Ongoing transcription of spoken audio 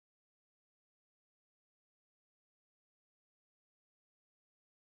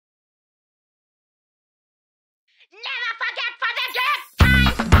Never forget for the good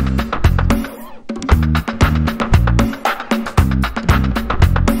times.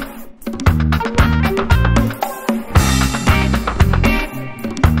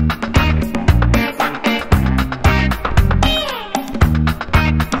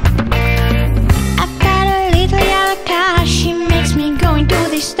 I've got a little yellow car, she makes me go into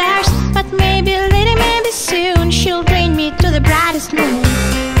the stars. But maybe later, maybe soon, she'll bring me to the brightest moon.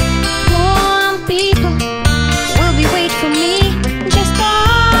 Warm people will be waiting for me, just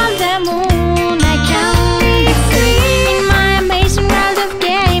on the moon. I can be free in my amazing world of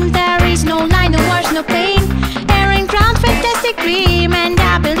game. There is no line, no wars, no pain. Airing ground, fantastic dream, and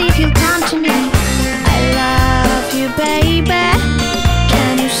I believe you'll come to me. I love you, baby.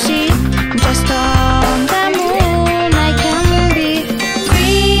 Can you see? Just on the moon, I can be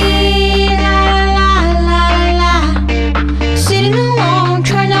free. La la la la. Sitting alone,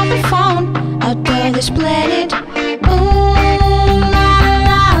 turn off the phone. Out of this planet. Ooh, la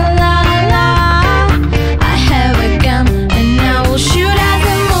la la la. I have a gun and I will shoot at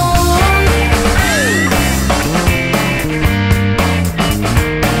the moon.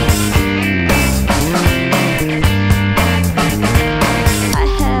 I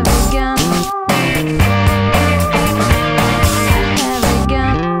have a gun. I have a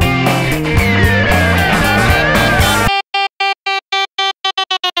gun.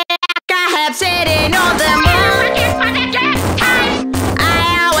 Perhaps sitting on the moon, Forget for the good times.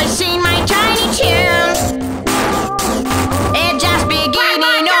 I always sing my tiny tunes. It just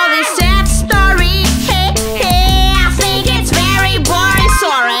beginning all this sad story. Hey, hey, I think it's very boring.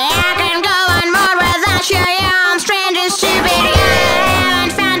 Sorry, I can go on more without you. I'm strange and stupid. Yeah,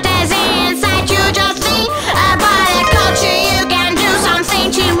 and fantasy inside you. Just think about the culture. You can do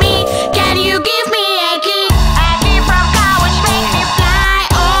something to me. Can you give me a key? A key from car which makes me fly.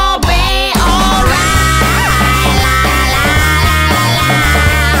 Oh, babe, alright. La la la la la la.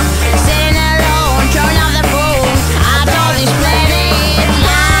 Sitting alone, turn off the phone. I told this planet.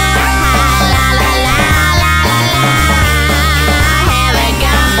 La la la la la la la. I have a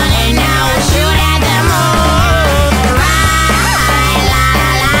gun and I will shoot at the moon. Right, la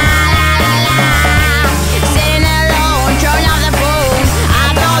la la la la la. Sitting alone, turn off the phone.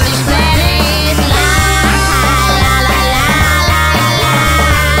 I told this planet. La la la la la la la.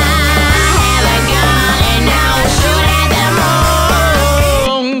 I have a gun and I will shoot at the moon.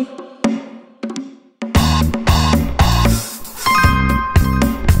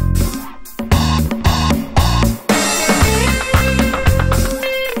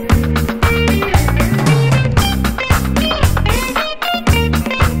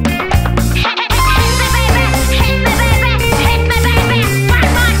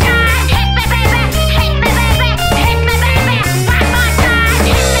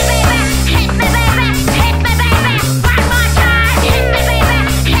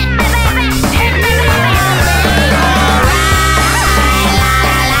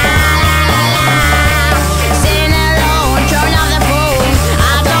 Sitting alone, turn off the phone.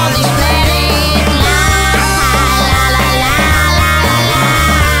 I told this planet. La la la la la la la.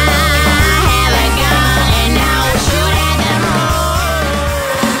 I have a gun and I will shoot at the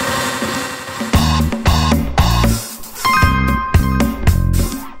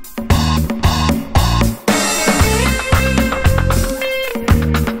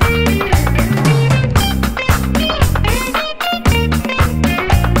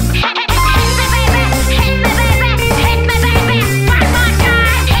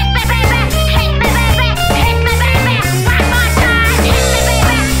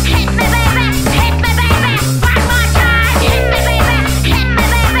Sitting alone, turn off the phone.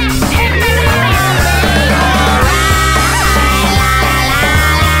 I told this planet. La la la la la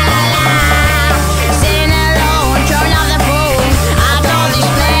la la. I have a gun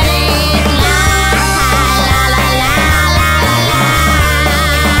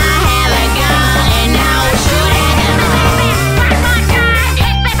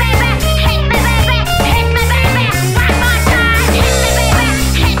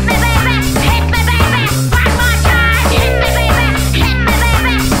and I will shoot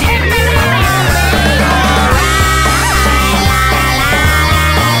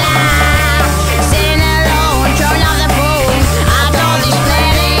at the moon. Sitting alone, turn off the phone. I told this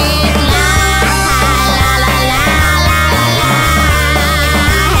planet. La la la la la la la.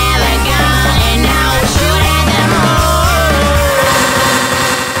 I have a gun and I will shoot at the moon.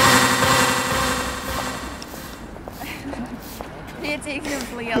 Pietiekams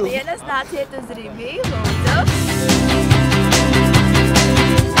lielienes, nāciet uz RIMI, lūdzu!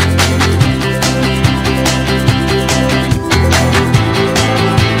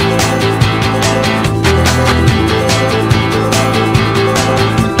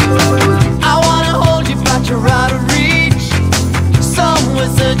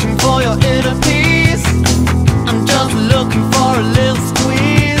 searching for your inner peace. I'm just looking for a little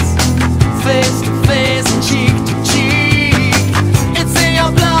squeeze, face to face and cheek to cheek. It's in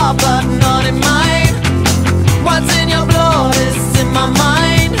your blood but not in mine. What's in your blood is in my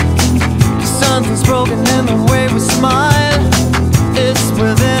mind. Something's broken in the way we smile. It's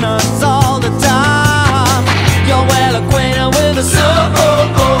within us all the time. You're well acquainted with the soul.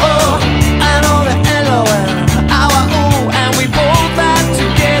 I know the LOL, our ooh, and we both had to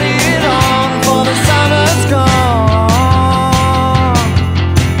get it on for the summer's gone.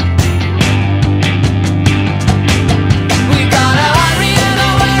 We gotta hurry and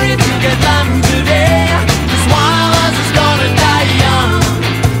hurry to get done today, 'cause one of us is gonna die young.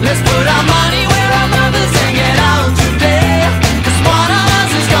 Let's put our money where our mothers and get out today, 'cause one of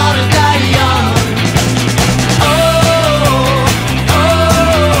us is gonna die young.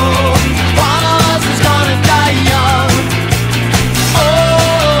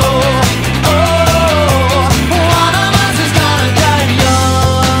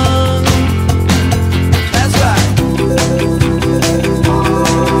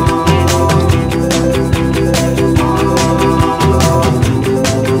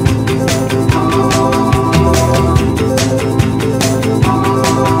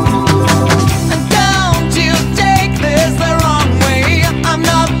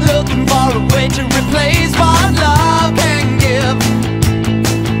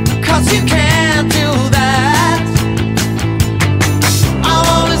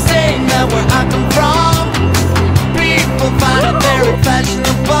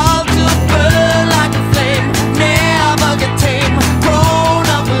 Fashionable to burn like a flame, never get tame, grown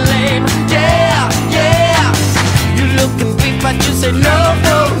up lame. Yeah, yeah. You look the weak but you say no,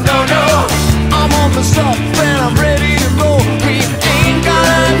 no, no, no. I'm on the stop and I'm ready to go. We ain't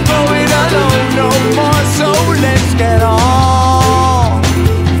gonna go it alone no more, so let's get on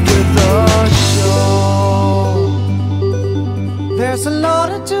with the show. There's a lot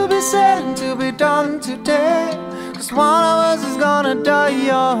to be said and to be done today, 'cause one of us is gonna die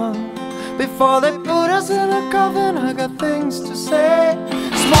young. Before they put us in a coffin, I got things to say.